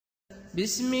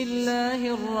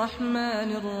বিসমিল্লাহির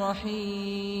রহমানির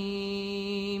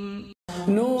রহিম।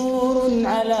 নূরুন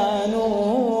আলা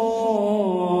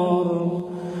নূর,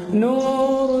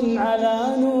 নূরুন আলা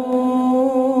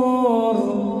নূর,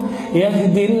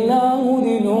 ইয়াহদিল্লাহু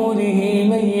লিনূরিহি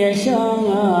মান ইয়াশা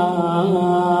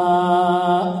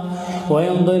ওয়া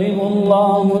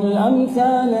ইয়াদরিবুল্লাহুল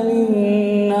আমসালা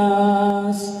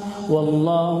লিন-নাস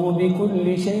ওয়াল্লাহু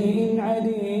বিকুল্লি শাইইন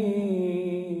আলীম।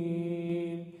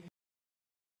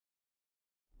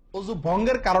 ওযু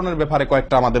ভঙ্গের কারণের ব্যাপারে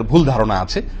কয়েকটা আমাদের ভুল ধারণা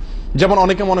আছে। যেমন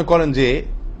অনেকে মনে করেন যে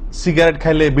সিগারেট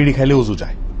খাইলে বিড়ি খাইলে ওযু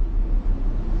যায়।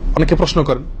 অনেকে প্রশ্ন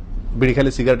করেন বিড়ি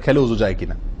খাইলে সিগারেট খাইলে ওযু যায়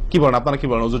কিনা। কি বলেন আপনারা, কি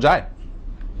বলেন, ওযু যায়?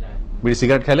 বিড়ি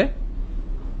সিগারেট খাইলে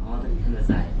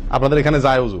আপনাদের এখানে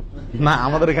যায় ওযু? না,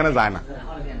 আমাদের এখানে যায় না,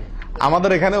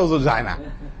 আমাদের এখানে ওযু যায় না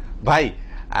ভাই।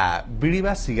 বিড়ি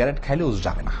বা সিগারেট খাইলে ওযু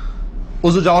যাবে না।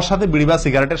 ওযু যাওয়ার সাথে বিড়ি বা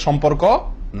সিগারেটের সম্পর্ক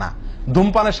না,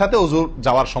 ধূমপানের সাথে ওযু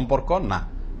যাওয়ার সম্পর্ক না।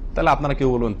 তাহলে আপনারা কেউ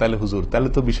বলবেন তাহলে হুজুর তাহলে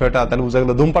তো বিষয়টা তাহলে বুঝা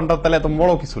গেল ধূমপানটা তাহলে এত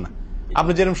বড় কিছু না।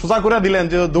 আপনি যেরকম সোজা করে দিলেন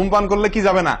যে ধূমপান করলে কি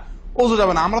যাবে না, ওযু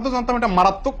যাবে না। আমরা তো জানতাম এটা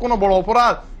মারাত্মক কোন বড়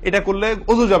অপরাধ, এটা করলে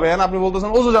ওযু যাবে। আপনি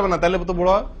বলতেছেন ওযু যাবে না, তাহলে তো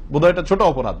বড় বোধহয় এটা ছোট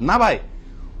অপরাধ না ভাই।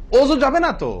 ওযু যাবে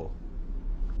না তো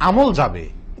আমল যাবে,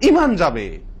 ঈমান যাবে।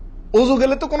 ওযু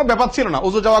গেলে তো কোনো ব্যাপার ছিল না,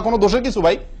 ওযু যাওয়া কোনো দোষের কিছু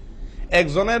ভাই।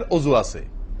 একজনের ওযু আছে,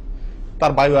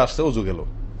 তার বায়ু আসছে, ওযু গেল।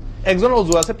 একজনের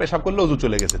ওযু আছে, পেশাব করলে ওযু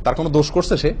চলে গেছে, তার কোনো দোষ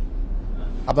করছে সে?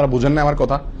 আপনারা বুঝেন না আমার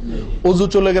কথা? ওযু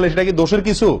চলে গেলে সেটা কি দোষের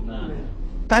কিছু?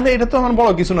 তাহলে এটা তো আমার বড়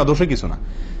কিছু না, দোষের কিছু না।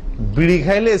 বিড়ি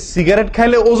খাইলে সিগারেট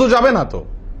খাইলে ওযু যাবে না তো,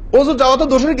 ওযু যাওয়া তো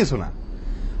দোষের কিছু না।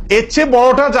 এর চেয়ে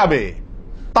বড়টা যাবে,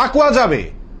 তাকওয়া যাবে।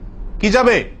 কি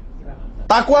যাবে?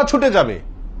 তাকওয়া ছুটে যাবে,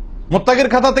 মুত্তাকির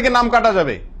খাতা থেকে নাম কাটা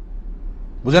যাবে।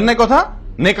 বুঝেন না কথা?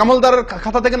 নেক আমলদারের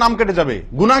খাতা থেকে নাম কেটে যাবে,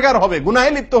 গুনাহগার হবে, গুনাহে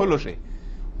লিপ্ত হলো সে।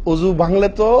 ওযু ভাঙলে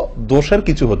তো দোষের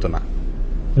কিছু হতো না,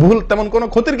 ভুল তেমন কোনো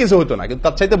ক্ষতির কিছু হতো না, কিন্তু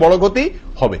তার চাইতে বড় ক্ষতি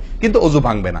হবে। কিন্তু ওযু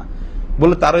ভাঙবে না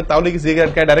বলে তাহলে কি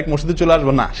সিগারেট খায় ডাইরেক্ট মসজিদে চলে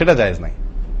আসবো? না, সেটা জায়েজ নাই।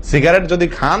 সিগারেট যদি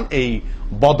খান, এই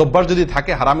বদ অভ্যাস যদি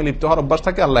থাকে, হারামে লিপ্ত হওয়ার অভ্যাস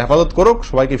থাকে, আল্লাহ হেফাজত করুক,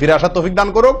 সবাইকে ফিরে আসার তৌফিক দান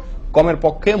করুক। কমের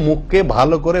পক্ষে মুখকে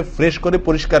ভালো করে ফ্রেশ করে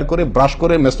পরিষ্কার করে ব্রাশ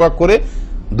করে মেসওয়াক করে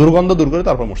দুর্গন্ধ দূর করে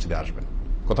তারপর মসজিদে আসবেন।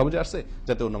 কথা বুঝে আসছে?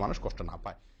 যাতে অন্য মানুষ কষ্ট না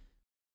পায়।